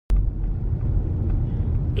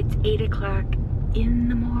It's 8 o'clock in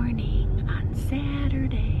the morning on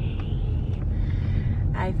Saturday.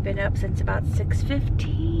 I've been up since about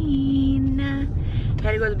 6:15.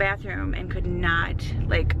 Had to go to the bathroom and could not,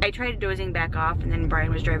 like, I tried dozing back off and then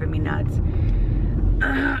Brian was driving me nuts.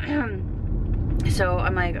 So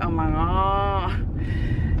I'm like, oh my god.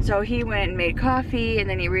 So he went and made coffee, and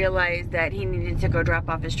then he realized that he needed to go drop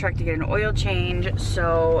off his truck to get an oil change.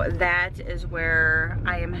 So that is where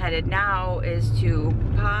I am headed now, is to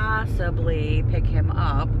possibly pick him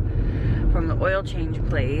up from the oil change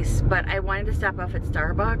place. But I wanted to stop off at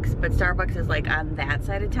Starbucks, but Starbucks is like on that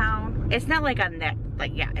side of town. It's not like on that,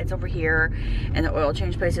 like, yeah, it's over here, and the oil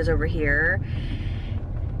change place is over here.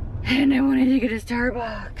 And I wanted to get a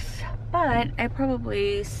Starbucks. But I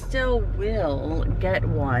probably still will get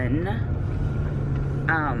one.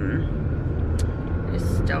 I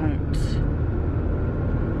just don't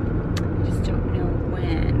know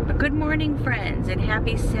when. But good morning, friends, and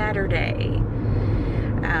happy Saturday.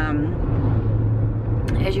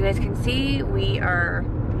 As you guys can see, we are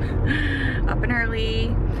up and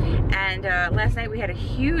early. And last night we had a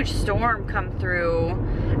huge storm come through.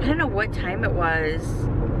 I don't know what time it was,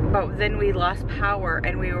 but then we lost power,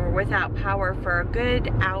 and we were without power for a good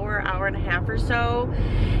hour and a half or so,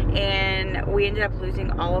 and we ended up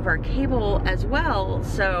losing all of our cable as well.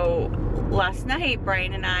 So last night,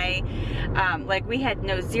 Brian and I, like, we had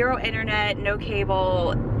zero internet, no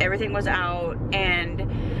cable, everything was out. And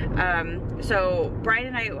so Brian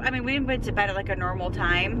and I mean, we went to bed at like a normal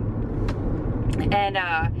time, and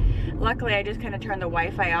luckily I just kind of turned the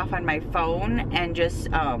Wi-Fi off on my phone and just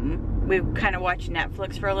we kind of watched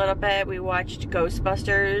Netflix for a little bit. We watched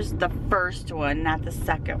Ghostbusters, the first one, not the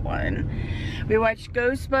second one. We watched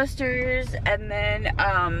Ghostbusters, and then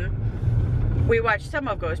we watched some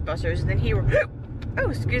of Ghostbusters, and then he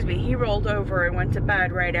rolled over and went to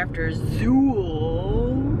bed right after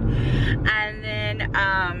Zool. And then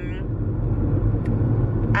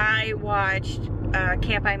I watched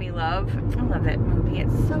Can't Buy Me Love. I love that movie.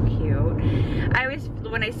 It's so cute. I always,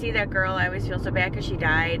 when I see that girl, I always feel so bad because she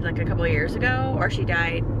died like a couple of years ago, or she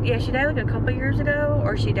died, yeah, she died like a couple of years ago,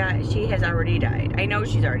 or she has already died. I know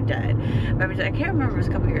she's already dead, but I can't remember if it was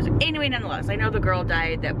a couple of years ago. Anyway, nonetheless, I know the girl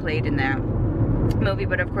died that played in that movie,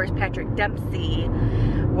 but of course Patrick Dempsey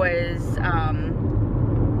was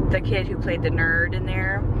the kid who played the nerd in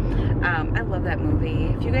there. I love that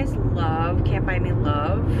movie. If you guys love Can't Buy Me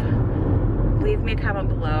Love, leave me a comment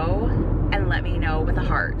below and let me know with a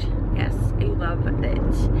heart. Yes, you love it.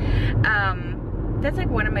 That's like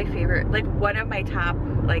one of my favorite, like one of my top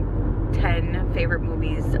like 10 favorite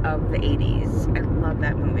movies of the 80s. I love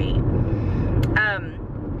that movie.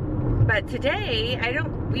 But today,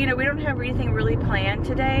 we don't have anything really planned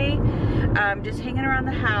today. Just hanging around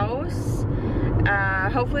the house.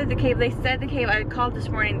 Hopefully the cable, they said the cable, I called this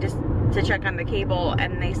morning just to check on the cable,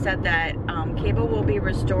 and they said that cable will be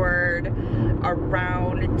restored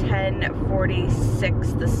around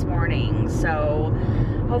 10:46 this morning. So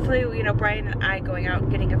hopefully, Brian and I going out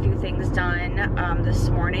and getting a few things done this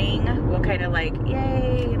morning will kind of like,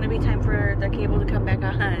 yay, it'll be time for the cable to come back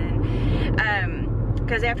on.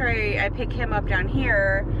 Because after I pick him up down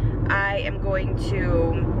here, I am going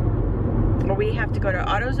to, we have to go to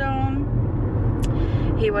AutoZone.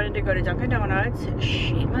 He wanted to go to Dunkin' Donuts,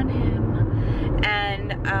 shame on him.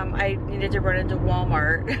 And I needed to run into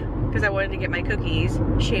Walmart because I wanted to get my cookies,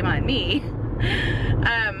 shame on me.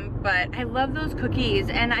 But I love those cookies,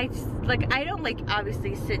 and I don't like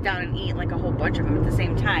obviously sit down and eat like a whole bunch of them at the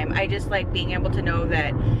same time. I just like being able to know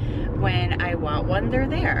that when I want one, they're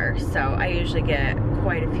there. So I usually get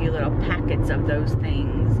quite a few little packets of those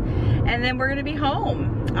things. And then we're gonna be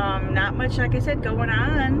home. Not much, like I said, going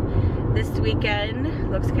on this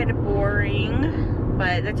weekend. Looks kind of boring,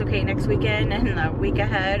 but that's okay. Next weekend and the week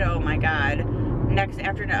ahead, oh my god. Next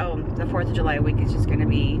afternoon, the 4th of July week is just gonna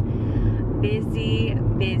be busy,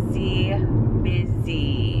 busy,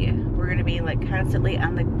 busy. We're gonna be like constantly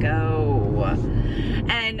on the go.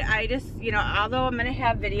 And I just, although I'm gonna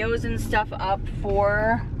have videos and stuff up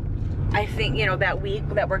for, I think, that week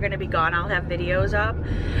that we're gonna be gone, I'll have videos up.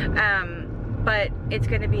 But it's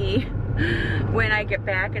gonna be, when I get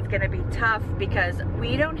back, it's gonna be tough because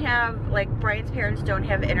we don't have, like, Brian's parents don't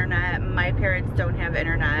have internet, my parents don't have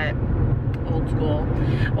internet. Old school.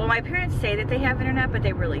 Well, my parents say that they have internet, but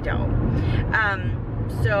they really don't.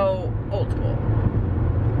 So old school.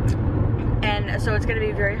 And so it's gonna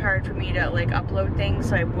be very hard for me to like upload things,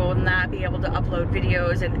 so I will not be able to upload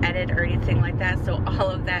videos and edit or anything like that. So all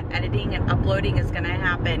of that editing and uploading is gonna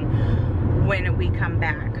happen when we come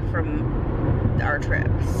back from our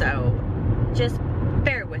trip. So just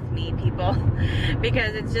bear with me, people,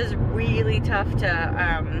 because it's just really tough to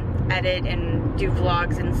edit and do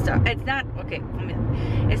vlogs and stuff. It's not, okay,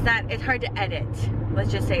 it's hard to edit.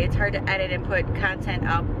 Let's just say it's hard to edit and put content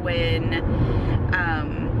up when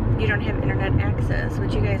you don't have internet access,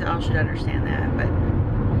 which you guys all should understand that. But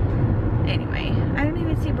anyway, I don't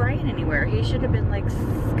even see Brian anywhere. He should have been like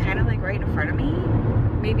kind of like right in front of me.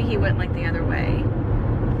 Maybe he went like the other way.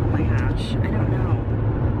 Oh my gosh, I don't know.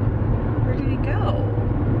 Where did he go?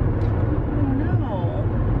 Oh no.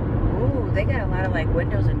 Ooh, they got a lot of like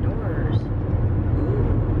windows and doors.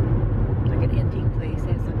 Ooh, like an antique place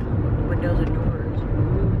has like windows and doors.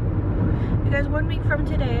 Ooh. You guys, 1 week from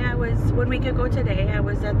today, 1 week ago today, I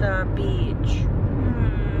was at the beach.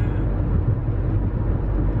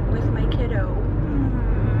 With my kiddo.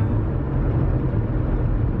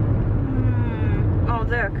 Oh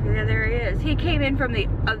look, yeah, there he is. He came in from the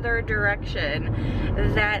other direction.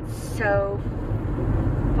 That's so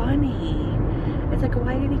funny. It's like,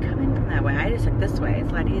 why did he come in from that way? I just took this way.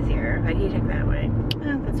 It's a lot easier. But he took that way.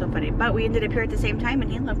 Oh, that's so funny. But we ended up here at the same time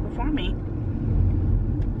and he left before me.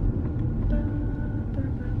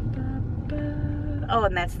 Oh,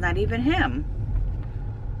 and that's not even him.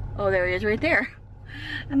 Oh, there he is right there.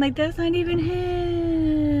 I'm like, that's not even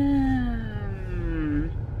him.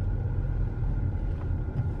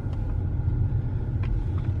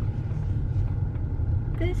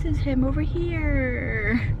 This is him over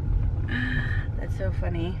here. That's so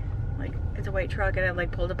funny. Like, it's a white truck and I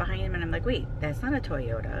like pulled up behind him and I'm like, wait, that's not a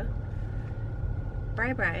Toyota.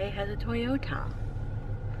 Bri has a Toyota.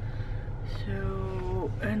 So,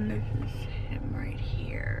 and this is him right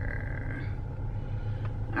here.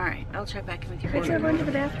 Alright, I'll check back in with you guys. Let's run to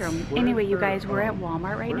the bathroom. Anyway, you guys, we're at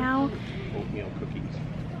Walmart right now. Oatmeal cookies.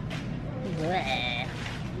 Bleh.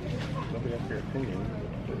 Nobody has your opinion.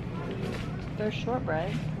 There's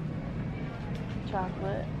shortbread.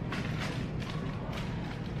 Chocolate.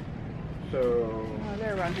 So... Oh,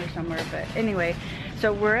 they're around here somewhere, but anyway.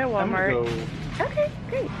 So we're at Walmart. Okay,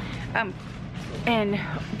 great. And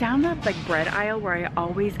down the like bread aisle where I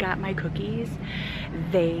always got my cookies,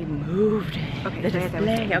 they moved the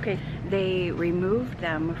display. Okay, they removed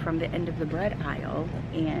them from the end of the bread aisle,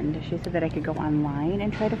 and she said that I could go online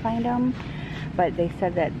and try to find them, but they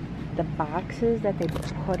said that the boxes that they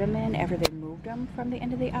put them in after they moved them from the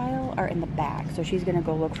end of the aisle are in the back, so she's gonna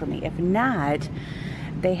go look for me. If not,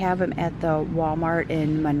 they have them at the Walmart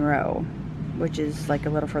in Monroe, which is like a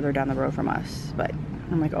little further down the road from us. But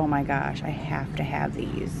I'm like, oh my gosh, I have to have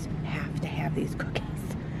these. Cookies.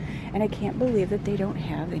 And I can't believe that they don't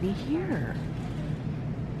have any here.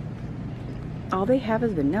 All they have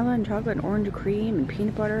is vanilla and chocolate and orange cream and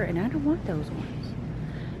peanut butter, and I don't want those ones.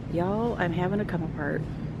 Y'all, I'm having a come apart.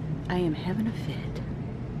 I am having a fit.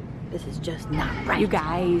 This is just not right. You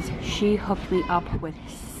guys, she hooked me up with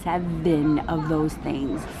 7 of those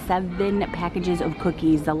things. 7 packages of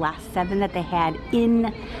cookies, the last 7 that they had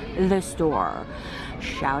in the store.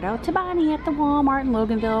 Shout out to Bonnie at the Walmart in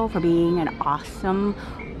Loganville for being an awesome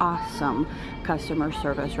customer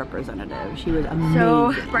service representative. She was amazing.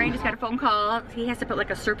 So Brian just got a phone call. He has to put like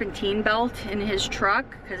a serpentine belt in his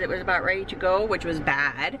truck because it was about ready to go, which was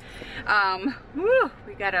bad.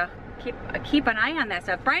 We gotta keep an eye on that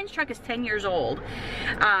stuff. Brian's truck is 10 years old.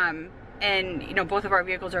 And you know, both of our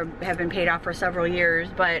vehicles have been paid off for several years,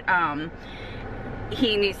 but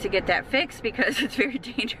he needs to get that fixed because it's very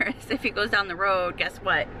dangerous. If he goes down the road, guess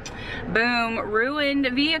what? Boom, ruined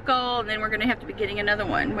vehicle, and then we're gonna have to be getting another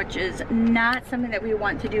one, which is not something that we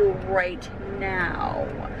want to do right now.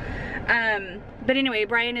 But anyway,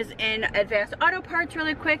 Brian is in Advanced Auto Parts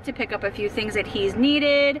really quick to pick up a few things that he's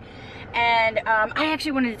needed. And I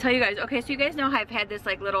actually wanted to tell you guys, okay, so you guys know I've had this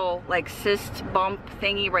like little like cyst bump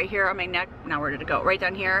thingy right here on my neck. Now where did it go? Right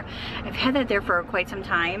down here. I've had that there for quite some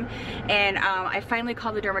time. And I finally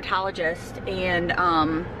called the dermatologist, and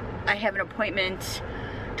I have an appointment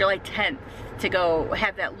July 10th to go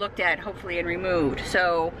have that looked at, hopefully, and removed.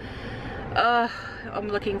 So I'm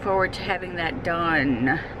looking forward to having that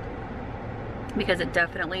done because it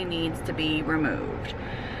definitely needs to be removed.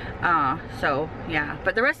 So yeah,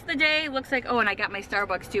 but the rest of the day looks like, oh, and I got my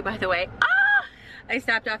Starbucks too, by the way. I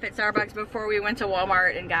stopped off at Starbucks before we went to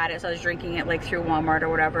Walmart and got it, so I was drinking it like through Walmart or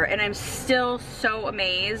whatever, and I'm still so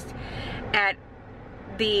amazed at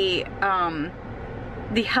the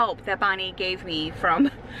help that Bonnie gave me from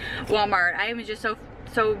Walmart. I am just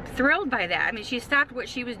so thrilled by that. I mean, she stopped what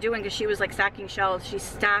she was doing because she was like stocking shelves. She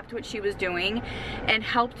stopped what she was doing and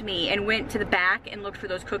helped me and went to the back and looked for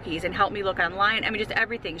those cookies and helped me look online. I mean, just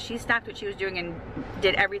everything. She stopped what she was doing and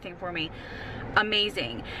did everything for me.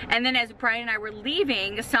 Amazing. And then as Brian and I were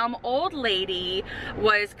leaving, some old lady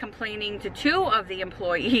was complaining to 2 of the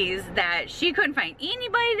employees that she couldn't find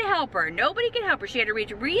anybody to help her. Nobody could help her. She had to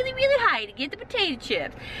reach really, really high to get the potato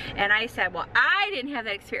chips. And I said, well, I didn't have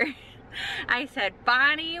that experience. I said,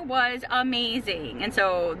 Bonnie was amazing. And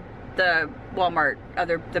so the Walmart,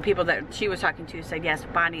 the people that she was talking to said, yes,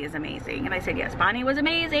 Bonnie is amazing. And I said, yes, Bonnie was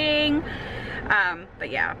amazing. But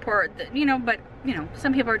yeah,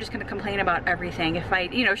 some people are just going to complain about everything.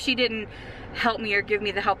 If she didn't help me or give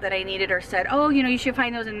me the help that I needed, or said, oh, you should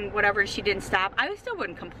find those and whatever, and she didn't stop, I still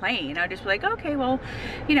wouldn't complain. I'd just be like, okay, well,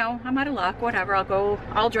 I'm out of luck, whatever,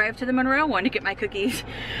 I'll drive to the Monroe one to get my cookies.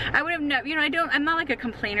 I would have never, I'm not like a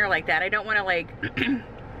complainer like that. I don't want to like, I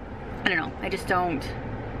don't know, I just don't.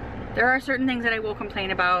 There are certain things that I will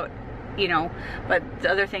complain about, but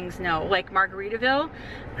the other things, no. Like Margaritaville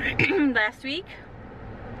last week,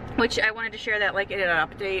 which I wanted to share that like in an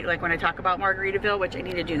update, like when I talk about Margaritaville, which I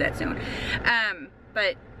need to do that soon.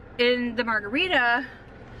 But in the Margaritaville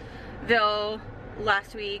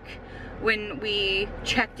last week, when we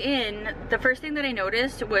checked in, the first thing that I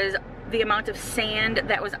noticed was the amount of sand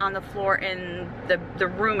that was on the floor in the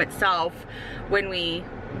room itself when we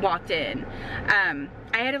walked in.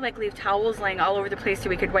 I had to like leave towels laying all over the place so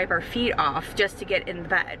we could wipe our feet off just to get in the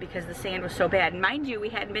bed because the sand was so bad. And mind you, we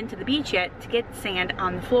hadn't been to the beach yet to get sand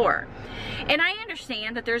on the floor. And I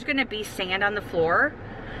understand that there's gonna be sand on the floor.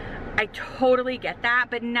 I totally get that,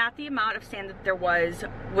 but not the amount of sand that there was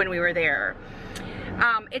when we were there.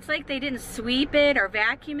 It's like they didn't sweep it or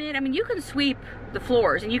vacuum it. I mean, you can sweep the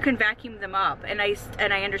floors and you can vacuum them up, and I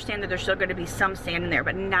understand that there's still going to be some sand in there,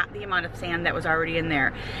 but not the amount of sand that was already in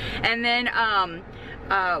there. And then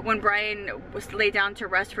when Brian was laid down to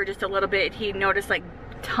rest for just a little bit, he noticed like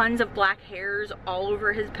tons of black hairs all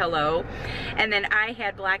over his pillow, and then I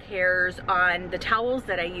had black hairs on the towels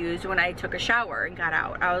that I used when I took a shower and got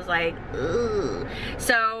out. I was like, ugh.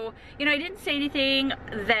 So I didn't say anything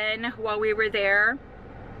then while we were there,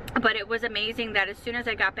 but it was amazing that as soon as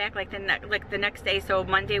I got back, like the next day, so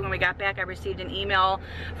Monday when we got back, I received an email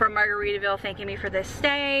from Margaritaville thanking me for this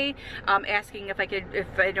stay, asking if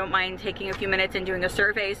I don't mind taking a few minutes and doing a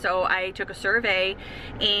survey. So I took a survey,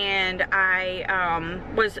 and I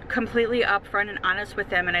was completely upfront and honest with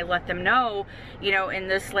them, and I let them know, in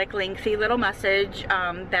this like lengthy little message,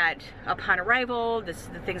 that upon arrival, the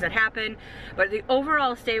things that happened. But the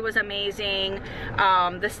overall stay was amazing.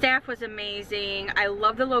 The staff was amazing. I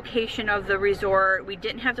love the location of the resort. We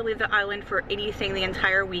didn't have to leave the island for anything the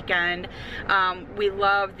entire weekend. We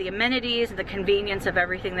loved the amenities and the convenience of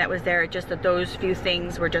everything that was there. Just that those few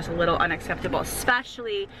things were just a little unacceptable,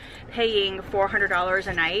 especially paying $400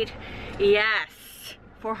 a night. Yes,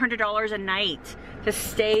 $400 a night to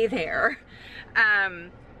stay there.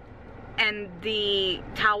 And the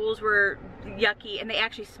towels were yucky, and they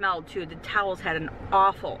actually smelled too. The towels had an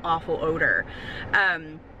awful, awful odor.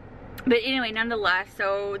 But anyway, nonetheless,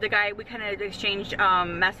 so the guy, we kind of exchanged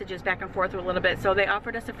messages back and forth a little bit, so they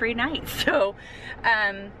offered us a free night. So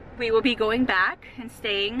we will be going back and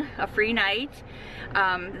staying a free night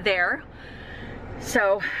there.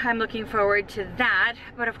 So I'm looking forward to that,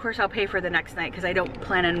 but of course I'll pay for the next night because I don't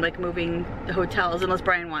plan on like moving the hotels unless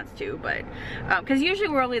Brian wants to, but because usually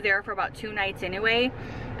we're only there for about 2 nights anyway.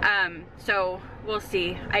 So we'll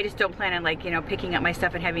see. I just don't plan on like, picking up my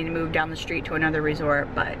stuff and having to move down the street to another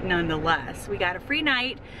resort, but nonetheless, we got a free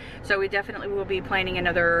night, so we definitely will be planning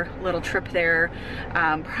another little trip there,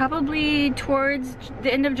 probably towards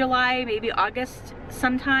the end of July, maybe August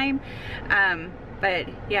sometime. But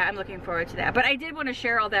yeah, I'm looking forward to that. But I did want to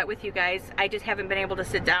share all that with you guys. I just haven't been able to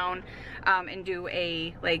sit down and do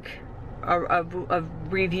a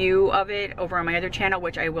review of it over on my other channel,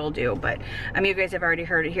 which I will do. But you guys have already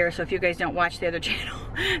heard it here. So if you guys don't watch the other channel,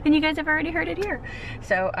 then you guys have already heard it here.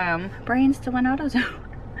 So Brian's still in AutoZone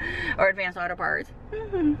or Advanced Auto Parts.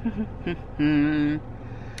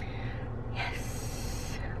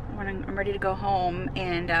 Yes, I'm ready to go home,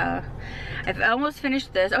 and I've almost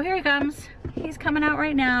finished this. Oh, here he comes. He's coming out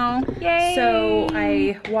right now. Yay! So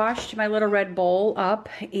I washed my little red bowl up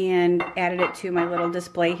and added it to my little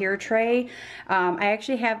display here tray. I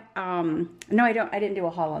actually have, no, I didn't do a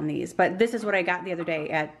haul on these, but this is what I got the other day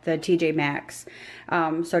at the TJ Maxx.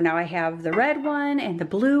 So now I have the red one and the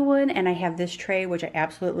blue one, and I have this tray, which I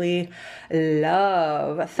absolutely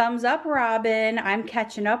love. Thumbs up, Robin. I'm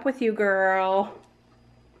catching up with you, girl.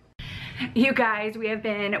 You guys, we have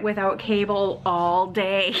been without cable all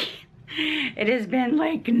day. It has been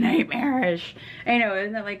like nightmarish. I know,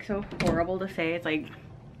 isn't that like so horrible to say? It's like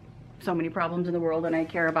so many problems in the world and I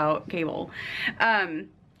care about cable.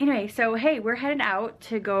 Anyway, so hey, we're heading out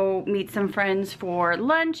to go meet some friends for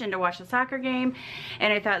lunch and to watch the soccer game.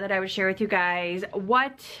 And I thought that I would share with you guys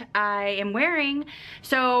what I am wearing.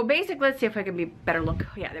 So basically, let's see if I can be better look.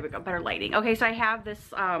 Yeah, there we go, better lighting. Okay, so I have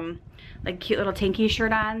this like cute little tanky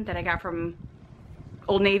shirt on that I got from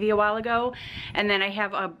Old Navy a while ago, and then I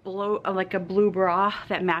have a blue bra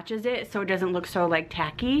that matches it so it doesn't look so like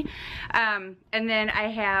tacky, and then I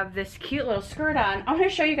have this cute little skirt on. I'm gonna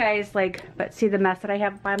show you guys but see the mess that I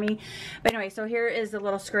have by me. But anyway, so here is the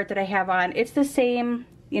little skirt that I have on. It's the same,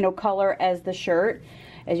 you know, color as the shirt,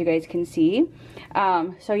 as you guys can see.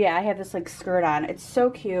 So yeah, I have this like skirt on. It's so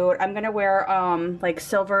cute. I'm gonna wear like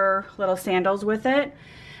silver little sandals with it.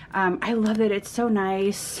 I love it. It's so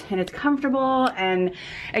nice and it's comfortable, and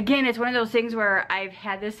again, it's one of those things where I've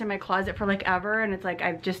had this in my closet for like ever, and it's like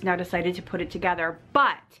I've just now decided to put it together.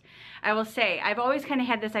 But I will say, I've always kind of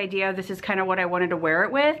had this idea, this is kind of what I wanted to wear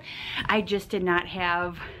it with. I just did not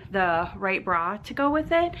have the right bra to go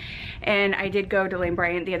with it, and I did go to Lane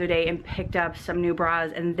Bryant the other day and picked up some new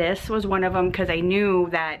bras, and this was one of them because I knew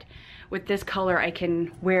that with this color I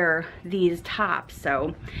can wear these tops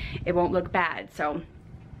so it won't look bad. So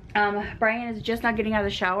Brian is just not getting out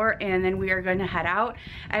of the shower, and then we are going to head out.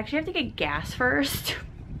 I actually have to get gas first.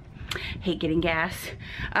 Hate getting gas,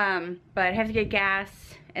 but I have to get gas,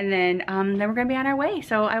 and then we're gonna be on our way.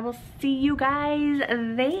 So I will see you guys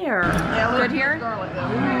there. Yeah, good here. Ooh,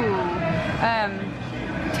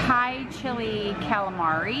 Thai chili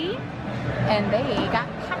calamari, and they got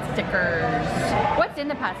pot stickers. What's in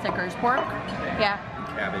the pot stickers? Pork? Yeah.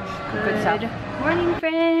 Cabbage. Good stuff. Morning,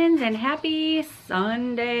 friends, and happy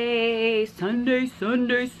Sunday.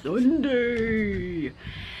 Sunday.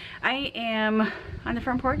 I am on the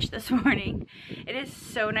front porch this morning. It is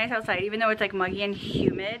so nice outside, even though it's like muggy and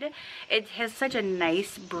humid. It has such a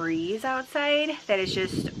nice breeze outside that is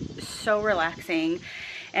just so relaxing.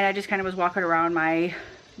 And I just kind of was walking around my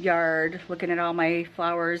yard looking at all my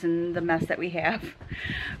flowers and the mess that we have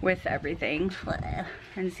with everything,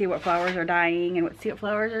 and see what flowers are dying and see what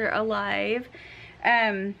flowers are alive.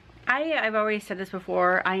 I've always said this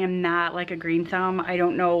before, I am not like a green thumb. I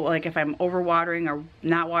don't know like if I'm overwatering or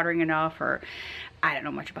not watering enough, or I don't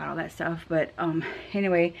know much about all that stuff. But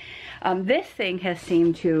anyway, this thing has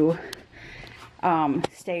seemed to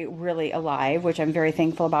stay really alive, which I'm very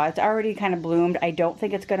thankful about. It's already kind of bloomed. I don't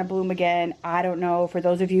think it's going to bloom again. I don't know. For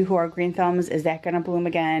those of you who are green thumbs, is that going to bloom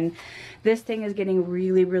again? This thing is getting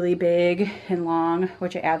really, really big and long,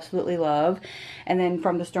 which I absolutely love. And then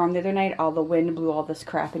from the storm the other night, all the wind blew all this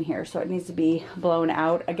crap in here, so it needs to be blown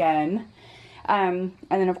out again. And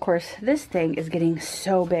then of course this thing is getting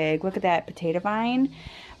so big. Look at that potato vine.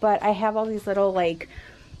 But I have all these little like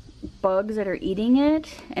bugs that are eating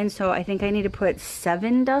it, and so I think I need to put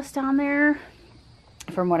 7 dust on there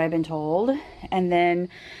from what I've been told. And then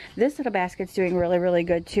this little basket's doing really, really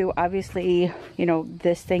good too. Obviously, you know,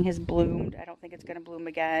 this thing has bloomed. I don't think it's going to bloom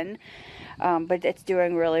again, but it's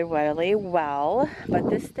doing really, really well.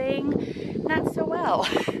 But this thing, not so well.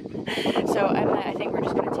 So I think we're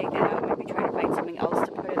just going to take that out, maybe try to find something else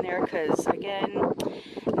to put in there, because again,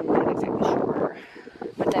 I'm not exactly sure.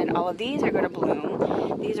 But then all of these are going to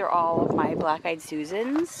bloom. These are all of my black-eyed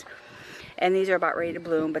Susans, and these are about ready to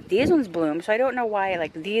bloom, but these ones bloom, so I don't know why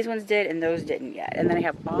like these ones did and those didn't yet. And then I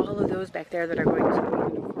have all of those back there that are going to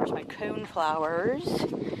bloom. And of course my cone flowers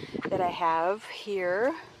that I have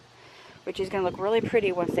here, which is going to look really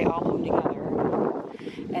pretty once they all bloom together.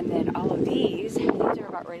 And then all of these are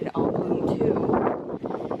about ready to all bloom too,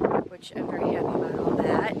 which I'm very happy about all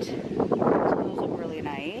that. So those look really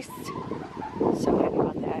nice. So happy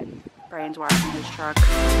about that. Brian's washing his truck.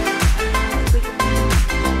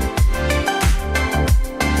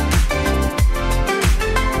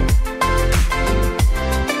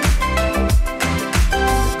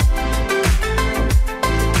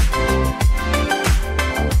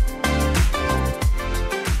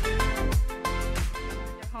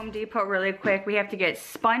 Home Depot really quick. We have to get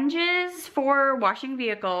sponges for washing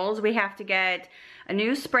vehicles. We have to get a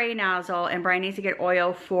new spray nozzle, and Brian needs to get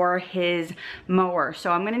oil for his mower.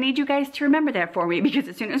 So I'm gonna need you guys to remember that for me, because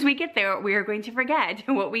as soon as we get there, we are going to forget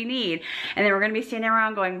what we need. And then we're gonna be standing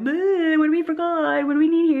around going, what do we forgot? What do we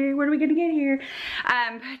need here? What are we gonna get here?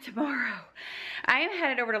 But tomorrow, I am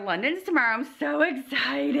headed over to London's tomorrow. I'm so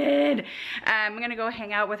excited. I'm gonna go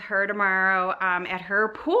hang out with her tomorrow at her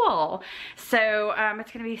pool. So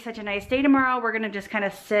it's gonna be such a nice day tomorrow. We're gonna just kind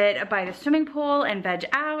of sit by the swimming pool and veg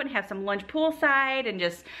out and have some lunch poolside and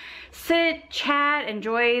just sit, chat,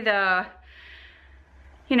 enjoy the,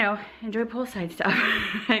 you know, enjoy poolside stuff.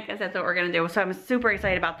 I guess that's what we're gonna do. So I'm super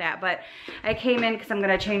excited about that. But I came in because I'm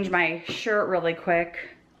gonna change my shirt really quick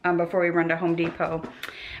before we run to Home Depot. I'm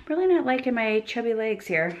really not liking my chubby legs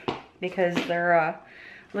here because they're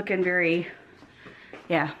looking very,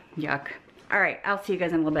 yeah, yuck. All right, I'll see you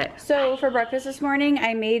guys in a little bit. So for breakfast this morning,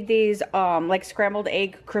 I made these like scrambled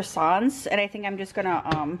egg croissants, and I think I'm just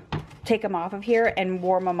gonna take them off of here and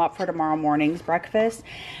warm them up for tomorrow morning's breakfast.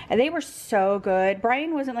 And they were so good.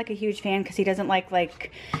 Brian wasn't like a huge fan because he doesn't like the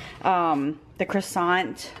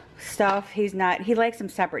croissant stuff. He likes them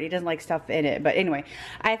separate. He doesn't like stuff in it. But anyway,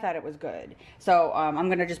 I thought it was good. So I'm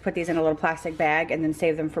gonna just put these in a little plastic bag and then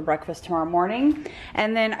save them for breakfast tomorrow morning.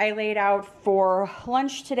 And then I laid out for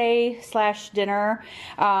lunch today / dinner.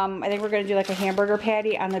 I think we're gonna do like a hamburger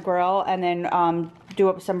patty on the grill and then do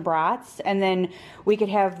up some brats. And then we could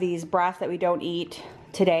have these brats that we don't eat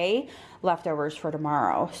today leftovers for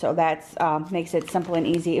tomorrow. So that's makes it simple and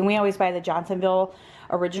easy. And we always buy the Johnsonville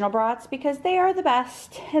original brats because they are the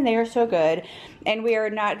best and they are so good. And we are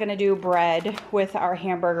not going to do bread with our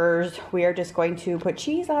hamburgers. We are just going to put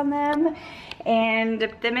cheese on them and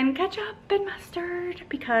dip them in ketchup and mustard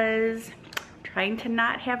because I'm trying to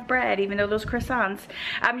not have bread, even though those croissants,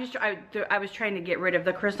 I was trying to get rid of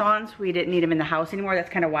the croissants. We didn't need them in the house anymore. That's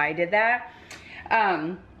kind of why I did that.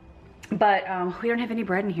 But we don't have any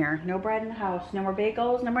bread in here. No bread in the house. No more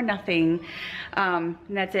bagels, no more nothing. And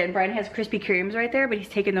that's it. And Brian has Krispy Kremes right there, but he's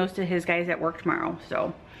taking those to his guys at work tomorrow.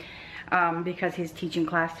 So, because he's teaching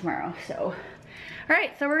class tomorrow. So, all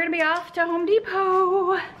right. So we're going to be off to Home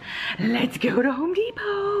Depot. Let's go to Home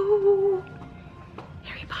Depot.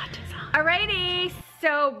 Harry Potter's on. Alrighty.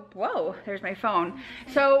 So, whoa, there's my phone.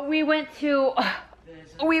 So we went to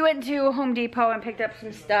Home Depot and picked up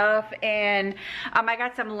some stuff, and I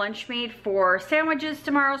got some lunch meat for sandwiches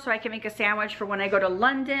tomorrow so I can make a sandwich for when I go to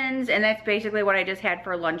London's, and that's basically what I just had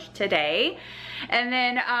for lunch today. And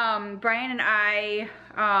then Brian and I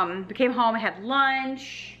came home and had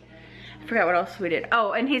lunch. I forgot what else we did.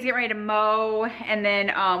 Oh, and he's getting ready to mow, and then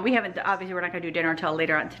obviously we're not gonna do dinner until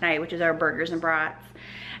later on tonight, which is our burgers and brats.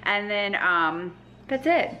 And then that's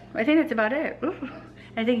it. I think that's about it. Ooh.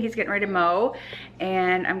 I think he's getting ready to mow,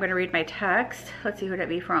 and I'm gonna read my text. Let's see who that'd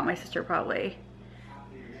be from. My sister probably.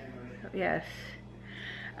 Yes.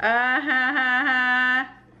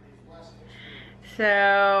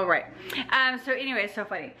 So right. So anyway, it's so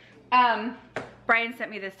funny. Brian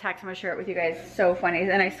sent me this text. I'm gonna share it with you guys. So funny.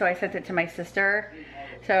 And so I sent it to my sister.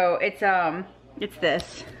 So it's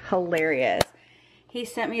this hilarious. He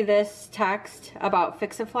sent me this text about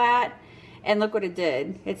Fix-A-Flat. And look what it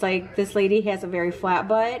did. It's like this lady has a very flat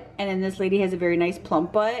butt, and then this lady has a very nice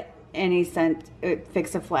plump butt, and he sent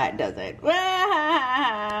Fix-A-Flat does it.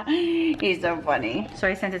 He's so funny. So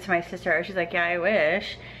I sent it to my sister. She's like, yeah, I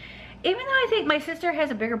wish. Even though I think my sister has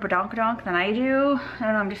a bigger badonkadonk than I do. I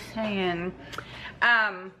don't know, I'm just saying.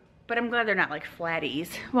 But I'm glad they're not like flatties.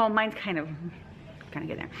 Well, mine's kind of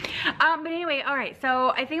get there. But anyway, all right,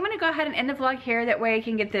 so I think I'm gonna go ahead and end the vlog here. That way I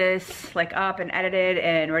can get this like up and edited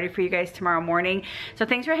and ready for you guys tomorrow morning. So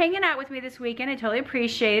thanks for hanging out with me this weekend. I totally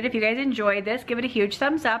appreciate it. If you guys enjoyed this, give it a huge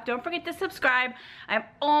thumbs up. Don't forget to subscribe. I'm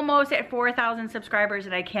almost at 4,000 subscribers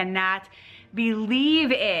and I cannot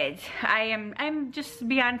believe it. I'm just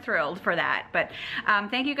beyond thrilled for that. But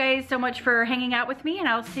thank you guys so much for hanging out with me, and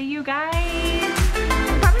I'll see you guys